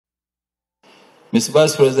Mr.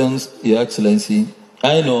 Vice President, Your Excellency,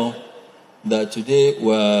 I know that today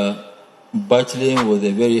we're battling with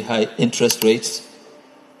a very high interest rate.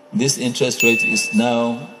 This interest rate is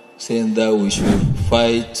now saying that we should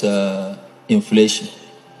fight inflation.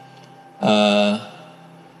 I'm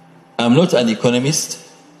not an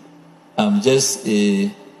economist. I'm just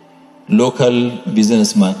a local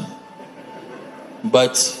businessman.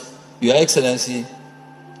 But, Your Excellency,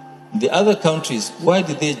 the other countries, why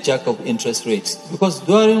did they jack up interest rates? Because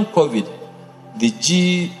during COVID, the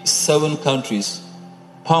G7 countries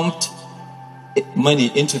pumped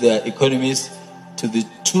money into their economies to the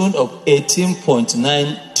tune of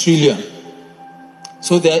 18.9 trillion.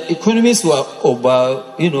 So their economies were over,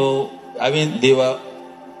 they were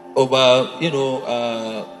over,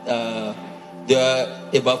 they were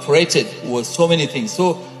evaporated with so many things.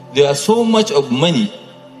 So there are so much of money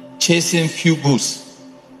chasing few goods.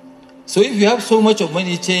 So if you have so much of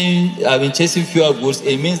money chasing fewer goods,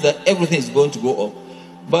 it means that everything is going to go up.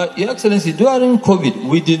 But, Your Excellency, during COVID,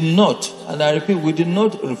 we did not, and I repeat, we did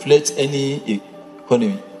not reflect any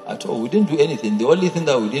economy at all. We didn't do anything. The only thing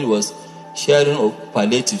that we did was sharing of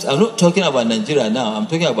palliatives. I'm not talking about Nigeria now. I'm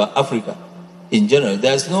talking about Africa in general.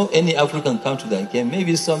 There's no any African country that came.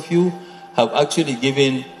 Maybe some few have actually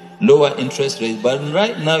given lower interest rates. But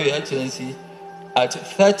right now, Your Excellency, at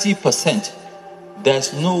 30%,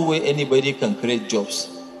 there's no way anybody can create jobs.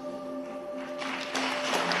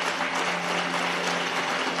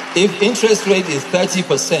 If interest rate is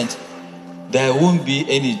 30%, there won't be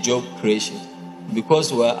any job creation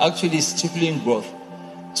because we're actually stifling growth.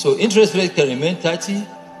 So interest rate can remain 30,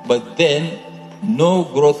 but then no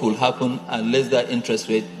growth will happen unless that interest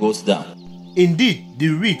rate goes down. Indeed, the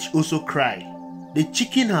rich also cry. The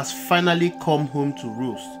chicken has finally come home to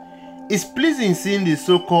roost. It's pleasing seeing the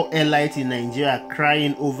so-called elite in Nigeria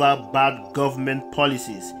crying over bad government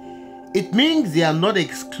policies. It means they are not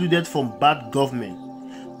excluded from bad government.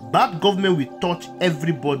 Bad government will touch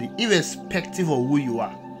everybody, irrespective of who you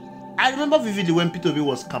are. I remember vividly when Peter Obi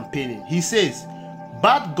was campaigning. He says,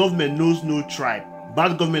 bad government knows no tribe.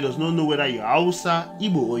 Bad government does not know whether you're Hausa,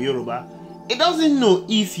 Igbo or Yoruba. It doesn't know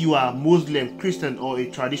if you are Muslim, Christian or a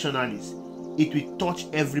traditionalist. It will touch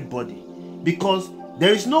everybody because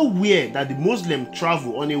there is nowhere that the Muslims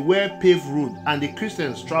travel on a well-paved road and the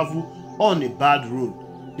Christians travel on a bad road.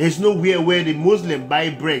 There is nowhere where the Muslims buy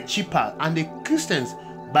bread cheaper and the Christians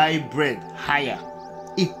buy bread higher.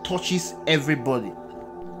 It touches everybody.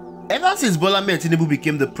 Ever since Bola Ahmed Tinubu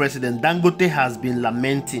became the president, Dangote has been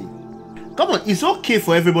lamenting. Come on, it's okay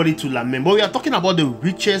for everybody to lament, but we are talking about the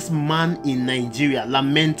richest man in Nigeria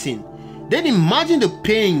lamenting. Then imagine the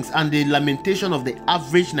pains and the lamentation of the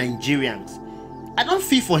average Nigerians. I don't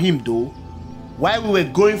feel for him though. While we were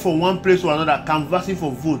going from one place to another, canvassing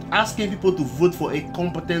for vote, asking people to vote for a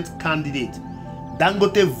competent candidate,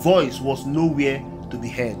 Dangote's voice was nowhere to be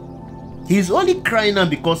heard. He is only crying now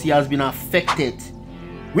because he has been affected.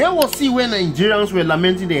 Where was he when Nigerians were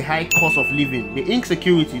lamenting the high cost of living, the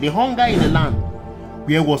insecurity, the hunger in the land?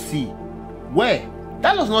 Where was he? Where?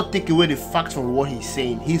 That does not take away the facts from what he's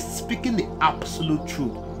saying. He's speaking the absolute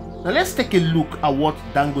truth. Now let's take a look at what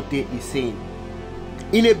Dangote is saying.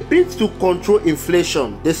 In a bid to control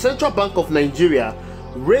inflation, the Central Bank of Nigeria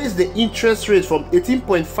raised the interest rate from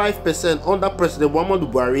 18.5% under President Muhammadu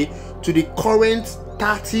Buhari to the current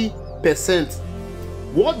 30%.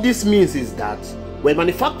 What this means is that when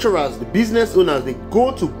manufacturers, the business owners, they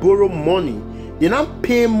go to borrow money, they now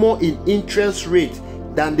pay more in interest rate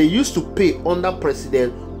than they used to pay under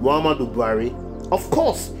President Muhammadu Buhari. Of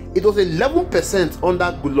course, it was 11%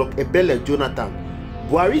 under Goodluck Ebele Jonathan.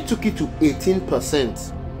 Buhari took it to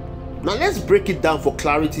 18%. Now let's break it down for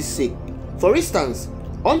clarity's sake. For instance,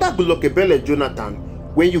 under Goodluck Ebele Jonathan,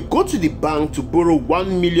 when you go to the bank to borrow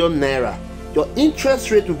 1 million naira, your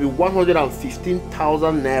interest rate will be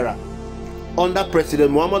 115,000 naira. Under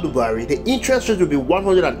President Muhammadu Buhari, the interest rate will be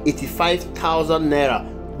 185,000 naira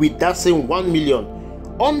with that same 1 million.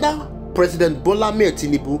 Under President Bola Ahmed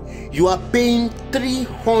Tinubu, you are paying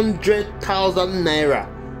 300,000 naira.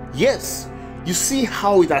 Yes, you see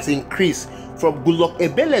how it has increased from Goodluck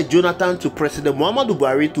Ebele Jonathan to President Muhammadu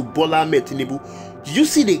Buhari to Bola Ahmed Tinubu. Did you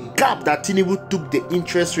see the gap that Tinubu took the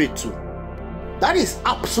interest rate to? That is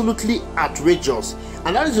absolutely outrageous,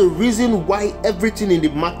 and that is the reason why everything in the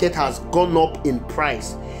market has gone up in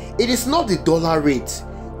price. It is not the dollar rate.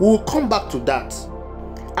 We will come back to that.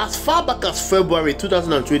 As far back as February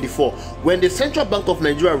 2024, when the Central Bank of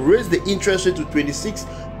Nigeria raised the interest rate to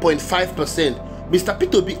 26.5%, Mr.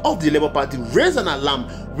 Peter Obi of the Labour Party raised an alarm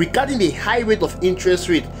regarding the high rate of interest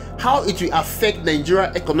rate, how it will affect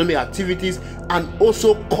Nigeria economic activities and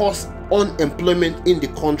also cause unemployment in the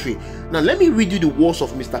country. Now let me read you the words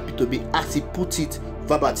of Mr. P2B as he put it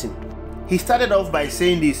verbatim. He started off by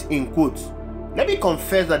saying this in quotes: "Let me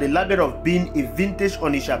confess that the label of being a vintage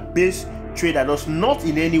Onitsha-based trader does not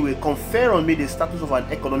in any way confer on me the status of an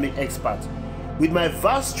economic expert. With my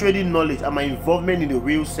vast trading knowledge and my involvement in the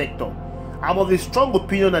real sector, I'm of the strong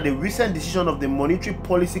opinion that the recent decision of the Monetary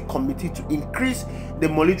Policy Committee to increase the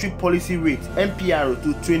monetary policy rate (MPR)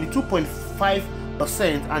 to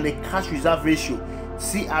 22.5% and the cash reserve ratio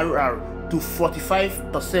 (CRR) to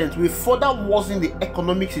 45% will further worsen the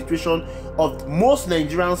economic situation of most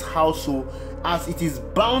Nigerians' households, as it is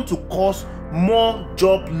bound to cause more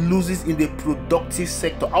job losses in the productive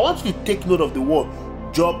sector." I want you to take note of the word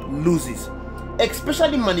job losses,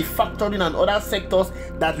 especially manufacturing and other sectors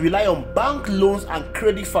that rely on bank loans and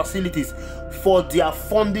credit facilities for their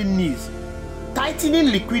funding needs.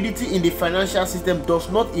 Tightening liquidity in the financial system does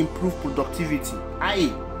not improve productivity,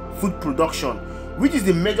 i.e. food production, which is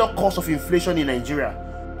the major cause of inflation in Nigeria.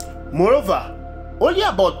 Moreover, only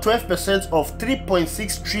about 12% of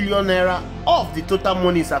 3.6 trillion naira of the total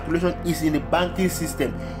money in circulation is in the banking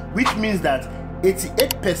system, which means that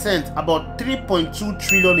 88%, about 3.2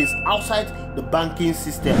 trillion, is outside the banking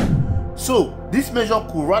system. So this measure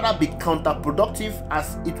could rather be counterproductive,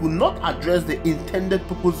 as it will not address the intended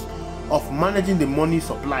purpose of managing the money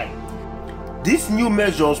supply. These new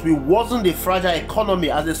measures will worsen the fragile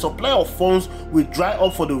economy, as the supply of funds will dry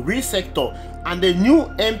up for the real sector, and the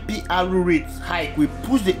new MPR rate hike will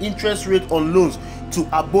push the interest rate on loans to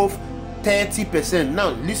above 30%. Now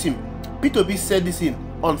listen, P2B said this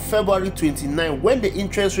on February 29, when the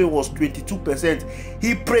interest rate was 22%.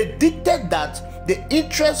 He predicted that the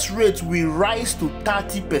interest rate will rise to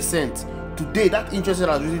 30%. Today, that interest rate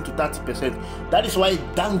has risen to 30%. That is why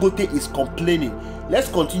Dangote is complaining. Let's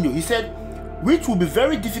continue. He said, which will be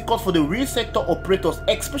very difficult for the real sector operators,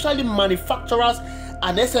 especially manufacturers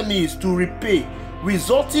and SMEs, to repay,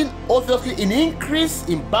 resulting obviously in increase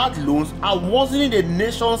in bad loans and worsening the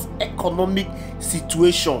nation's economic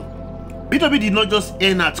situation. P2B did not just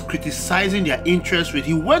end at criticizing their interest rate.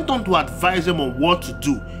 He went on to advise them on what to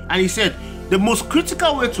do. And he said, the most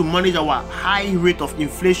critical way to manage our high rate of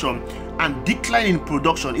inflation and decline in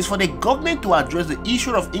production is for the government to address the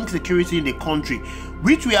issue of insecurity in the country,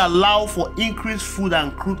 which will allow for increased food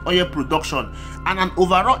and crude oil production and an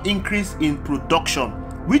overall increase in production,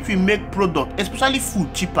 which will make product, especially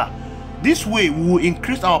food, cheaper. This way, we will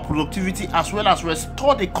increase our productivity as well as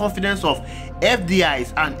restore the confidence of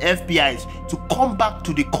FDIs and FPIs to come back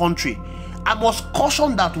to the country. I must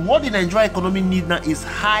caution that what the Nigerian economy needs now is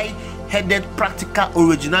high-headed practical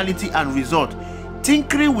originality and result.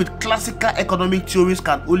 Tinkering with classical economic theories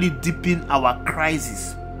can only deepen our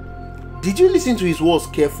crisis. Did you listen to his words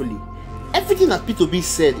carefully? Everything that P2B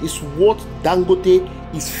said is what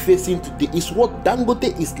Dangote is facing today, is what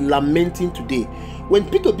Dangote is lamenting today. When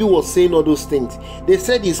P2B was saying all those things, they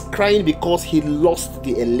said he's crying because he lost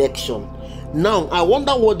the election. Now, I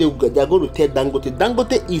wonder what they're going to tell Dangote.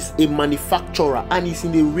 Dangote is a manufacturer and he's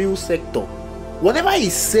in the real sector. Whatever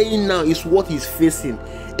he's saying now is what he's facing.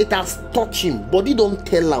 It has touched him, but they don't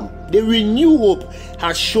tell him. The Renew Hope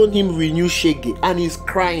has shown him Renew Shege and he's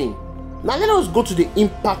crying. Now let us go to the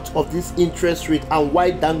impact of this interest rate and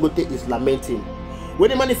why Dangote is lamenting.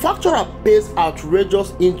 When a manufacturer pays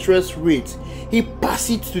outrageous interest rates, he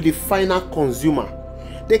passes it to the final consumer.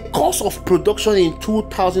 The cost of production in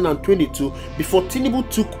 2022, before Tinubu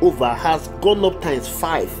took over, has gone up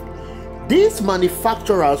 ×5. These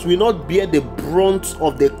manufacturers will not bear the brunt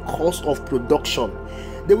of the cost of production.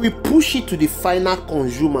 They will push it to the final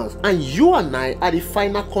consumers, and you and I are the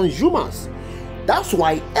final consumers. That's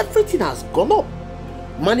why everything has gone up.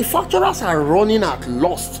 Manufacturers are running at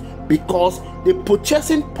loss because the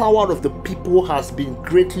purchasing power of the people has been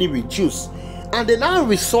greatly reduced, and they now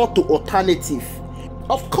resort to alternative.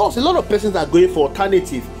 Of course, a lot of persons are going for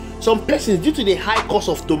alternative. Some persons, due to the high cost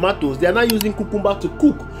of tomatoes, they are now using cucumber to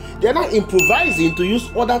cook. They are now improvising to use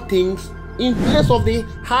other things in place of the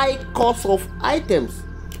high cost of items.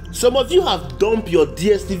 Some of you have dumped your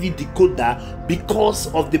DSTV decoder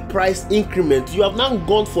because of the price increment. You have now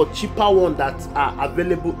gone for cheaper ones that are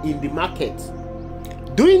available in the market.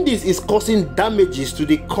 Doing this is causing damages to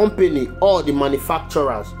the company or the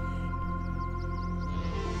manufacturers.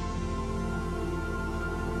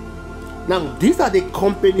 Now, these are the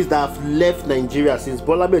companies that have left Nigeria since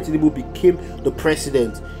Bola Tinubu became the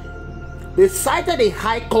president. They cited a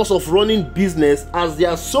high cost of running business as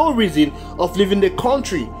their sole reason of leaving the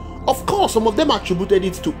country. Of course, some of them attributed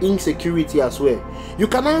it to insecurity as well. You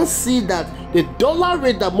can now see that the dollar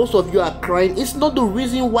rate that most of you are crying is not the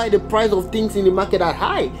reason why the price of things in the market are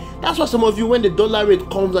high. That's why some of you, when the dollar rate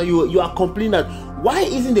comes and you are complaining that why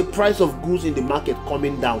isn't the price of goods in the market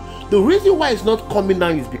coming down? The reason why it's not coming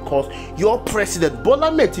down is because your president, Bola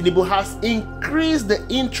Ahmed Tinubu, has increased the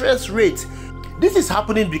interest rate. This is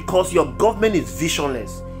happening because your government is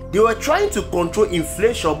visionless. They were trying to control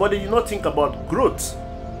inflation, but they did not think about growth.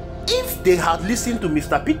 If they had listened to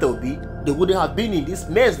Mr. Peter Obi, they wouldn't have been in this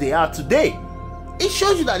mess they are today. It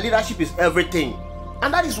shows you that leadership is everything.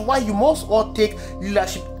 And that is why you must all take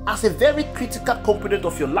leadership as a very critical component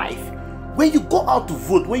of your life. When you go out to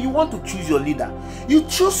vote, when you want to choose your leader, you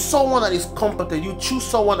choose someone that is competent, you choose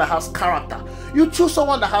someone that has character, you choose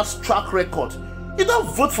someone that has track record. You don't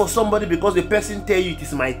vote for somebody because the person tell you it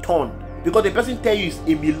is my turn, because the person tell you it's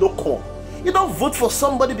a local. You don't vote for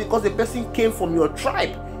somebody because the person came from your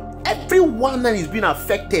tribe. Everyone that is being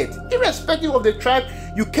affected, irrespective of the tribe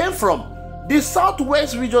you came from. The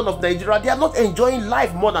southwest region of Nigeria, they are not enjoying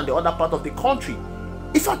life more than the other part of the country.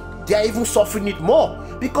 In fact, they are even suffering it more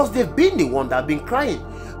because they've been the one that have been crying.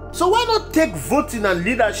 So why not take voting and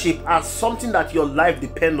leadership as something that your life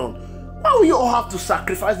depends on? Why will you all have to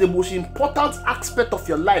sacrifice the most important aspect of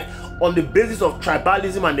your life on the basis of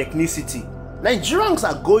tribalism and ethnicity? Nigerians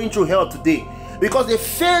are going through hell today because they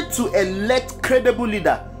failed to elect credible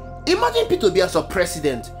leader. Imagine Peter Obi as a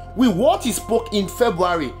president with what he spoke in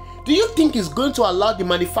February. Do you think he's going to allow the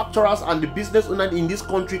manufacturers and the business owners in this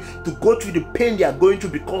country to go through the pain they are going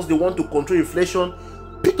through because they want to control inflation?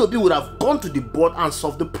 Peter Obi would have gone to the board and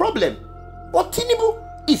solved the problem. But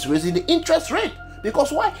Tinubu is raising the interest rate.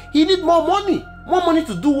 Because why? He needs more money. More money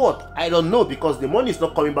to do what? I don't know, because the money is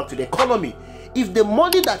not coming back to the economy. If the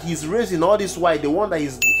money that he's raising all this while, the one that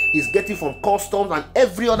he's getting from customs and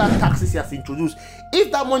every other taxes he has introduced, if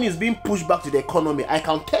that money is being pushed back to the economy, I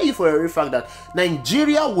can tell you for a real fact that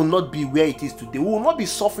Nigeria will not be where it is today. We will not be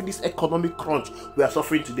suffering this economic crunch we are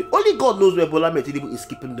suffering today. Only God knows where Bola Ahmed Tinubu is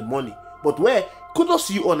keeping the money. But where? Kudos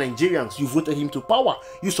to you all Nigerians. You voted him to power.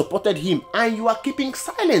 You supported him and you are keeping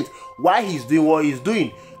silent while he's doing what he's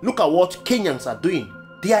doing. Look at what Kenyans are doing.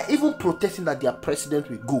 They are even protesting that their president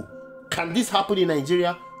will go. Can this happen in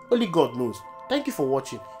Nigeria? Only God knows. Thank you for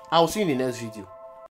watching. I will see you in the next video.